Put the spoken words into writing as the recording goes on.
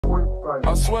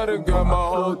I swear to God, my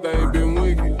whole thing been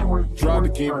wicked. Tried to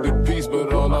keep the peace,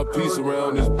 but all our peace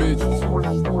around is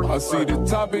bitches. I see the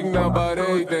topic now, but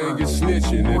everything is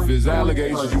snitching. If it's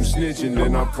allegations, you snitching,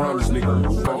 then I promise,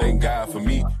 nigga, thank God for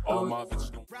me. All my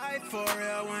bitches ride for a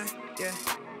real one, yeah.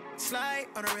 Slide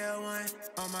on a real one.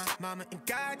 On my mama and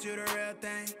God, you the real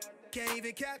thing. Can't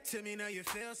even cap to me, now you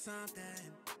feel something.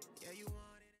 Yeah, you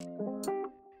want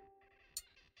it.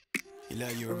 You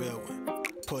love you a real one.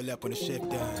 Pull up when the shift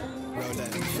done. Roll out,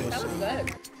 let me feel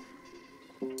something.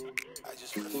 I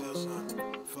just wanna feel something.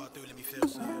 Fall through, let me feel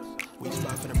something. We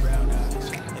spot for the brown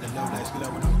eyes. And the low lights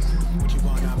glowing on me. What you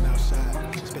want, I'm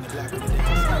outside. Spin the block on the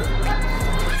downside.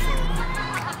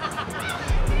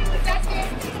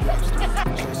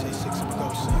 Sure say 6 of a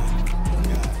ghost sign.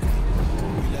 God.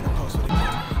 We let them post for the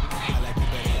camera. I like you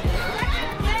better.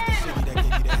 You like the city that gave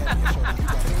you the heavy. Show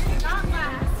that you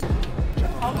got it.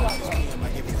 Jump on my 6 p.m. I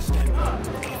give you the stamina.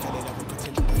 Can't fill it up with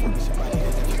potential before me. Somebody that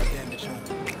never got damage, huh?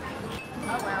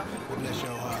 Oh, wow. Well, bless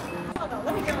your heart. Hold on,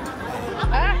 let me get on.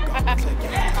 Take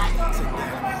down, I'ma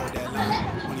hold that line.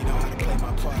 When you know how to play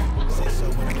my part. Say so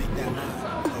when I make that line.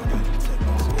 Hold on, let me take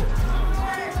my time.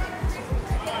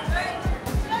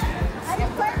 I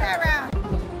didn't play that round.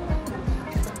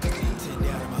 Sit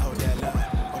down, I'ma hold that line.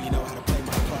 When you know how to play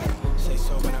my part. Say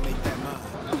so when I make that line.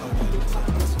 Hold on, let me take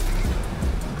my time.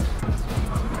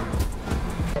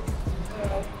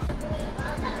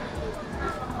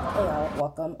 Hey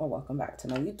y'all, welcome back to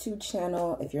my YouTube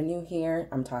channel. If you're new here,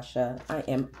 I'm Tasha. I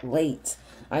am late.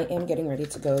 I am getting ready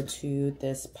to go to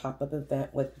this pop-up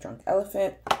event with Drunk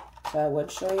Elephant. So I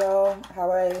would show y'all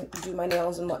how I do my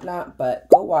nails and whatnot, but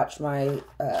go watch my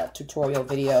tutorial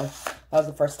video. That was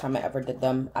the first time I ever did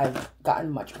them. I've gotten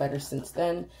much better since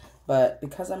then, but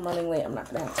because I'm running late, I'm not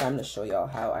gonna have time to show y'all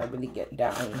how I really get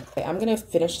down. Okay, I'm gonna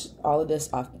finish all of this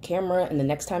off camera, and the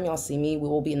next time y'all see me, we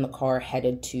will be in the car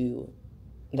headed to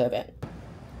the event.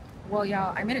 Well,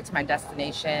 y'all, I made it to my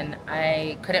destination.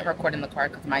 I couldn't record in the car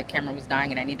because my camera was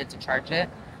dying and I needed to charge it.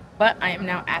 But I am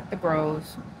now at the Grove,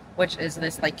 which is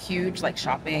this like huge like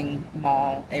shopping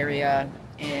mall area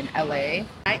in LA.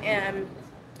 I am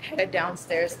headed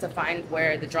downstairs to find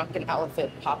where the Drunken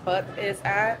Elephant pop-up is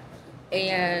at,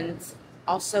 and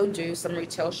also do some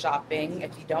retail shopping.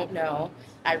 If you don't know,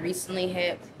 I recently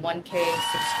hit 1K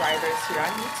subscribers here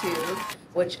on YouTube,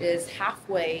 which is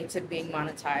halfway to being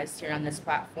monetized here on this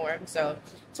platform. So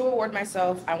to reward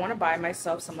myself, I want to buy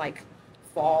myself some like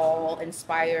fall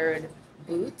inspired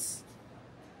boots.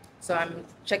 So I'm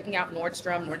checking out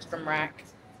Nordstrom Rack,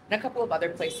 and a couple of other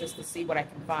places to see what I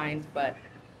can find. But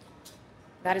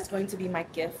that is going to be my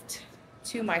gift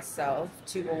to myself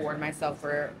to reward myself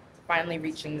for finally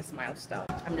reaching this milestone.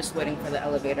 I'm just waiting for the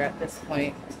elevator at this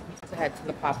point to head to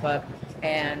the pop-up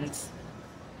and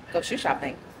go shoe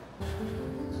shopping.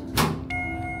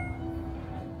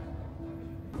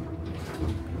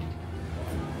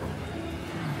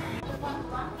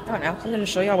 Oh, now I'm gonna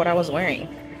show y'all what I was wearing.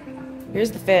 Here's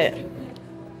the fit.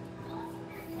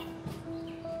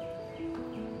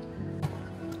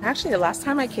 Actually, the last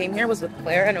time I came here was with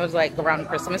Claire, and it was like around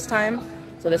Christmas time.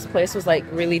 So this place was like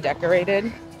really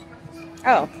decorated.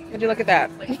 Oh, would you look at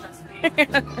that?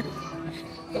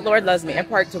 The Lord loves me. I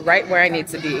parked right where I need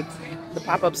to be. The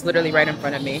pop-up's literally right in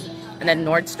front of me. And then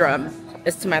Nordstrom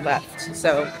is to my left.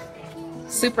 So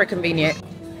super convenient.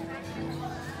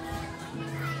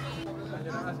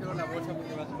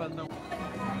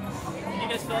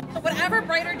 Whatever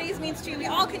brighter days means to you, we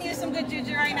all can use some good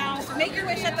juju right now. So make your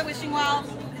wish at the wishing well,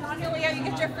 and on your way out, you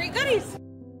get your free goodies.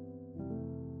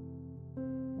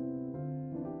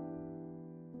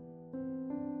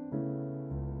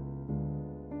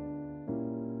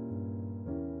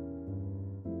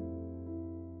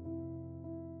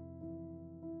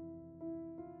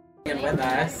 With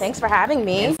us. Thanks for having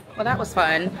me. Well, that was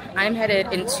fun. I'm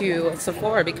headed into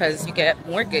Sephora because you get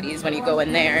more goodies when you go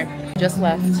in there. Just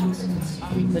left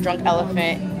the Drunk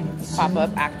Elephant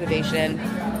pop-up activation.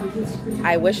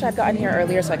 I wish I'd gotten here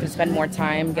earlier so I could spend more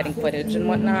time getting footage and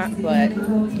whatnot, but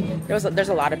there's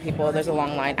a lot of people. There's a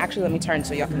long line. Actually, let me turn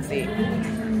so y'all can see.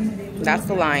 That's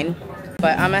the line.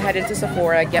 But I'm gonna head into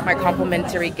Sephora, get my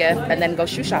complimentary gift, and then go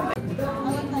shoe shopping.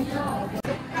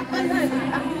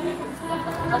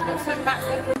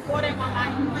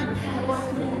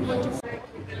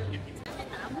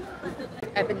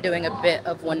 I've been doing a bit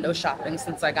of window shopping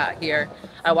since I got here.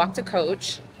 I walked to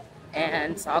Coach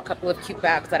and saw a couple of cute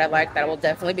bags that I like that will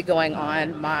definitely be going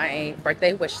on my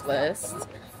birthday wish list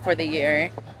for the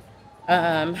year.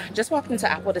 Just walked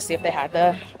into Apple to see if they had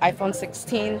the iPhone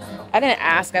 16. I didn't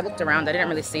ask, I looked around, I didn't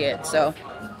really see it, so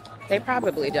they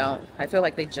probably don't. I feel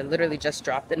like they literally just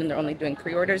dropped it and they're only doing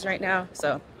pre-orders right now,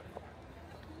 so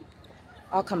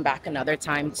I'll come back another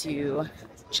time to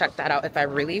check that out if I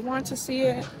really want to see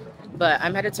it. But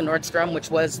I'm headed to Nordstrom, which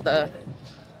was the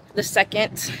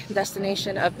second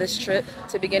destination of this trip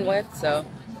to begin with. So,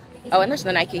 oh, and there's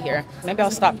the Nike here. Maybe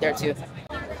I'll stop there too.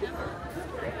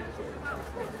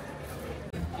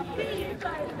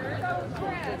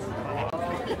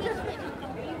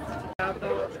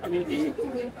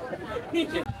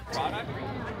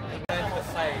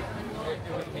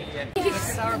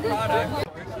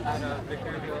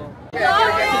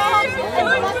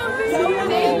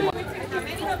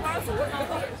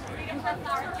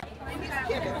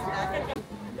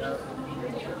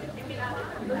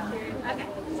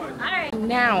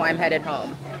 Now I'm headed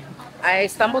home. I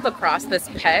stumbled across this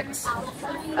pet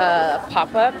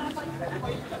pop-up,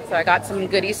 so I got some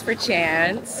goodies for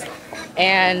Chance.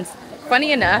 And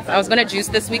funny enough, I was gonna juice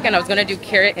this weekend. I was gonna do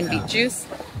carrot and beet juice,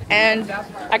 and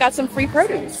I got some free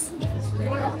produce.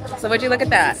 So would you look at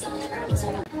that?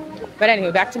 But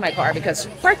anyway, back to my car because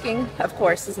parking, of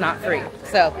course, is not free.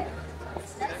 So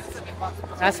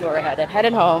that's where we're headed.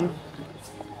 Headed home.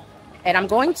 And I'm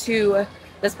going to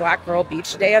this Black Girl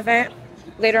Beach Day event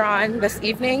later on this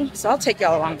evening. So I'll take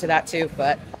y'all along to that too.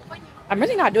 But I'm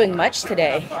really not doing much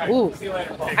today. Ooh,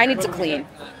 I need to clean.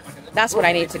 That's what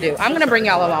I need to do. I'm gonna bring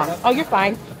y'all along. Oh, you're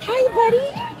fine. Hi, buddy.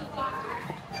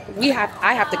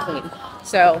 I have to clean.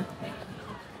 So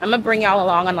I'm gonna bring y'all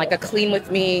along on like a clean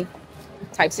with me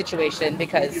type situation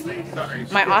because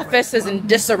my office is in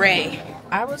disarray.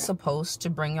 I was supposed to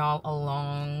bring y'all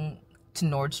along to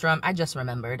Nordstrom. I just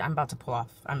remembered. I'm about to pull off.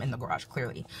 I'm in the garage,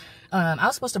 clearly. I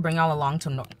was supposed to bring y'all along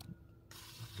to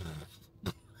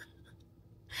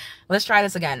Let's try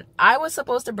this again. I was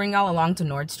supposed to bring y'all along to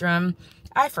Nordstrom.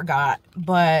 I forgot,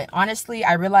 but honestly,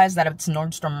 I realized that it's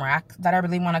Nordstrom Rack that I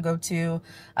really want to go to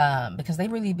because they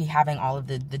really be having all of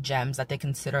the gems that they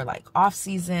consider like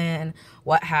off-season,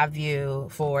 what have you,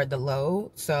 for the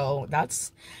low. So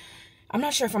I'm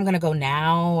not sure if I'm going to go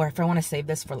now or if I want to save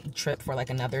this for the trip for like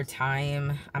another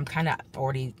time. I'm kind of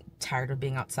already tired of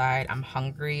being outside. I'm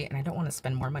hungry and I don't want to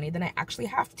spend more money than I actually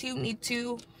need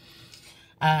to.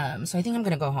 So I think I'm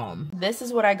going to go home. This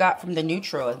is what I got from the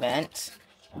Neutral event.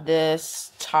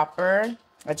 This topper,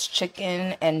 it's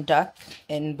chicken and duck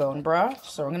in bone broth.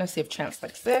 So we're gonna see if Chance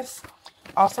likes this.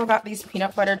 Also got these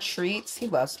peanut butter treats. He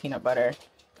loves peanut butter.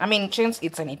 I mean, Chance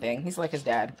eats anything. He's like his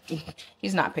dad.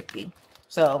 He's not picky.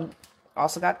 So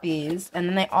also got these. And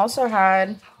then they also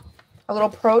had a little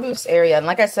produce area. And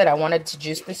like I said, I wanted to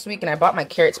juice this week and I bought my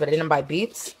carrots, but I didn't buy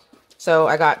beets. So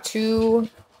I got 2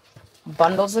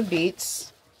 bundles of beets.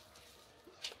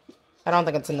 I don't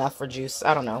think it's enough for juice.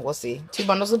 I don't know. We'll see. 2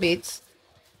 bundles of beets.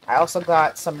 I also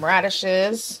got some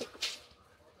radishes.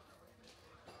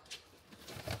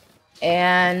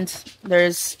 And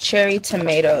there's cherry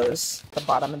tomatoes at the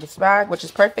bottom of this bag, which is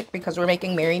perfect because we're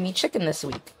making Marry Me chicken this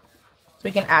week. So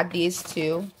we can add these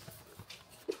to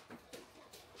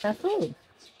our food.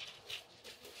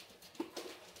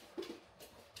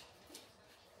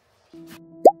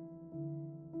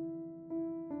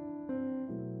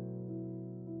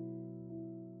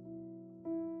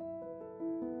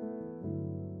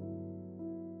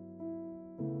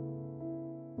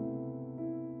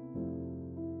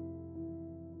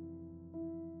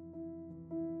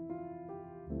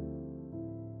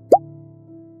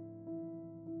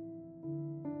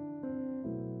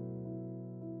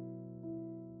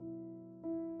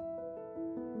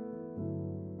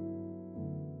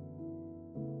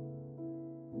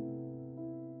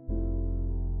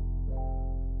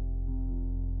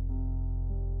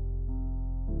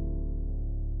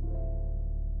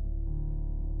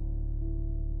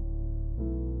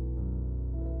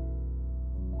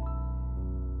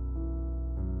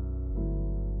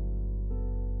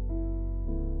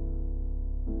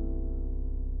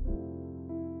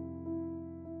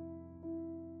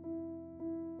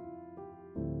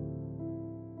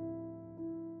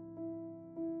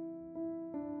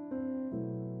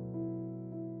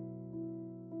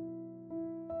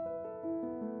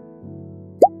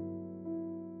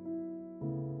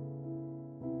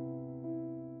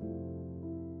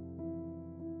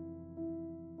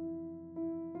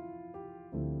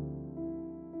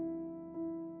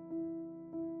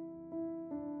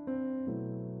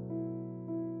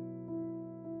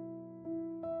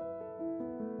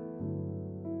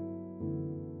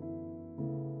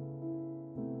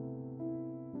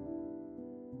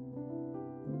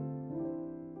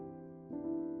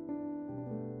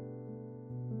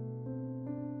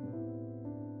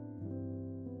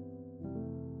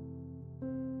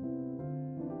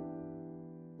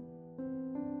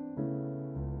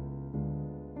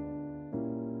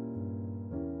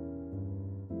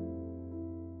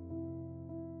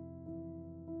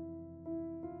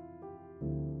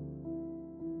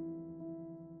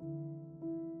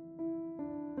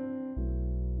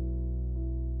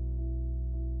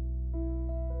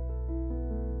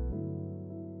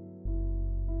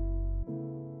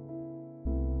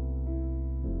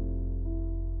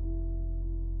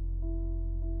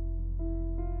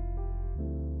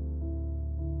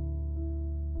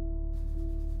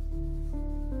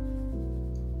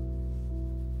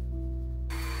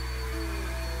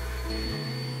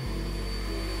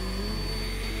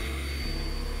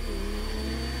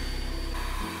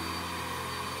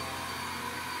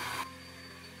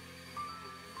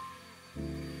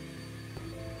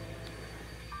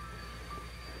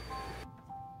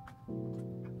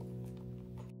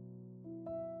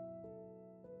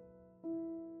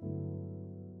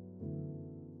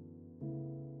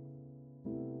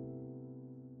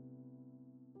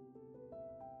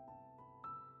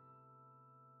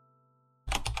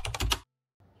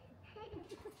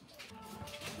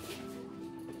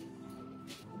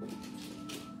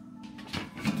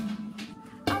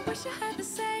 wish I had the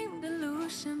same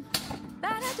delusion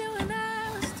that I did when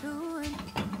I was 2 and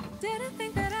didn't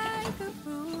think that I could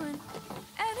ruin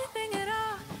anything at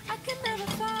all. I could never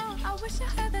fall. I wish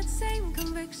I had that same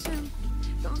conviction,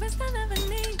 convinced I never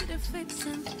needed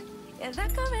fixing. Yeah,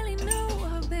 that girl really knew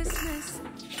her business.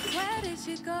 Where did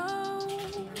she go?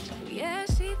 Yeah,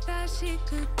 she thought she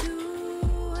could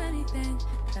do anything,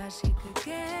 thought she could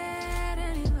get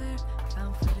anywhere.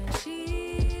 Confident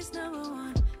she's number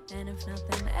one, and if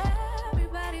nothing,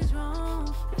 everybody's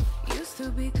wrong. Used to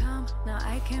be calm, now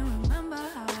I can't remember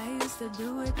how I used to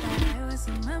do it. That I was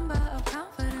a member of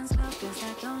confidence club, 'cause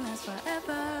that don't last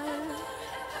forever.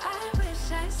 I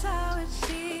wish I saw what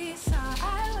she saw.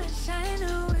 I wish I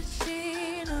knew what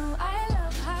she knew. I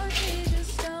love how she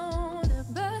just owned it,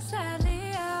 but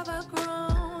sadly I've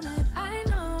outgrown it. I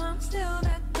know I'm still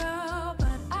that girl,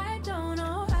 but I don't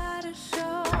know how to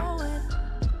show it.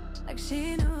 Like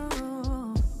she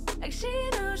knew, like she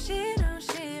knew, she knew,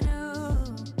 she knew.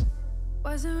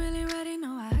 Wasn't really ready,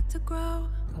 no, I had to grow.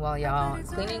 Well, y'all,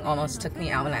 cleaning almost took me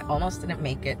out and I almost didn't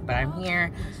make it, but I'm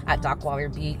here at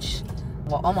Dockweiler Beach.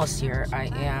 Well, almost here. I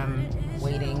am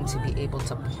waiting to be able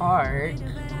to park.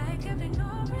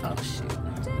 Oh, shoot.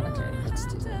 Okay, let's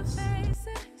do this.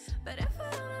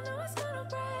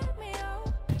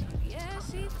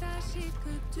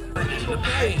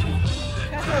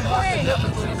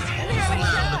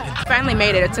 Finally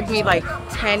made it. It took me like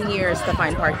 10 years to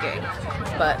find parking,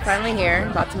 but finally here.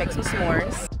 About to make some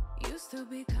s'mores. Used to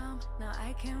be calm, now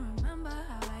I can't remember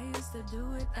how I used to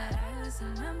do it. That I was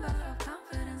a member of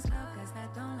confidence club, 'cause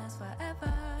that don't last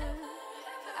forever.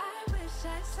 I wish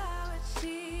I saw what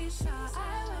she saw.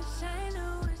 I wish I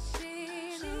knew what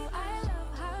she knew. I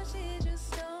love how she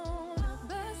just owned it,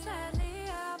 but sadly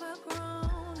I've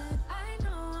outgrown it. I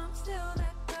know I'm still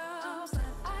that girl,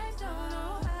 but I don't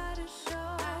know how to show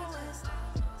it.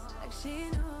 Like she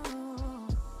knew,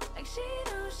 like she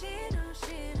knew, she knew,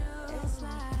 she knew. It's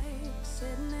like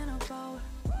sitting in a boat,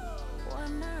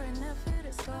 wondering if it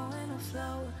is going to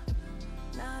float.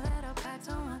 Now that I've packed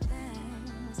all my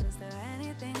things, is there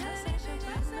anything else I should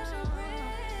bring?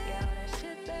 Yeah, all that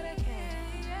shit that I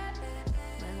can't.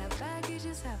 Man, that baggage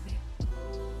is heavy.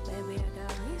 Baby, I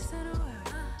got reason to worry.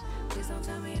 Please don't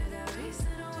tell me I got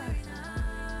reason to worry. Nah.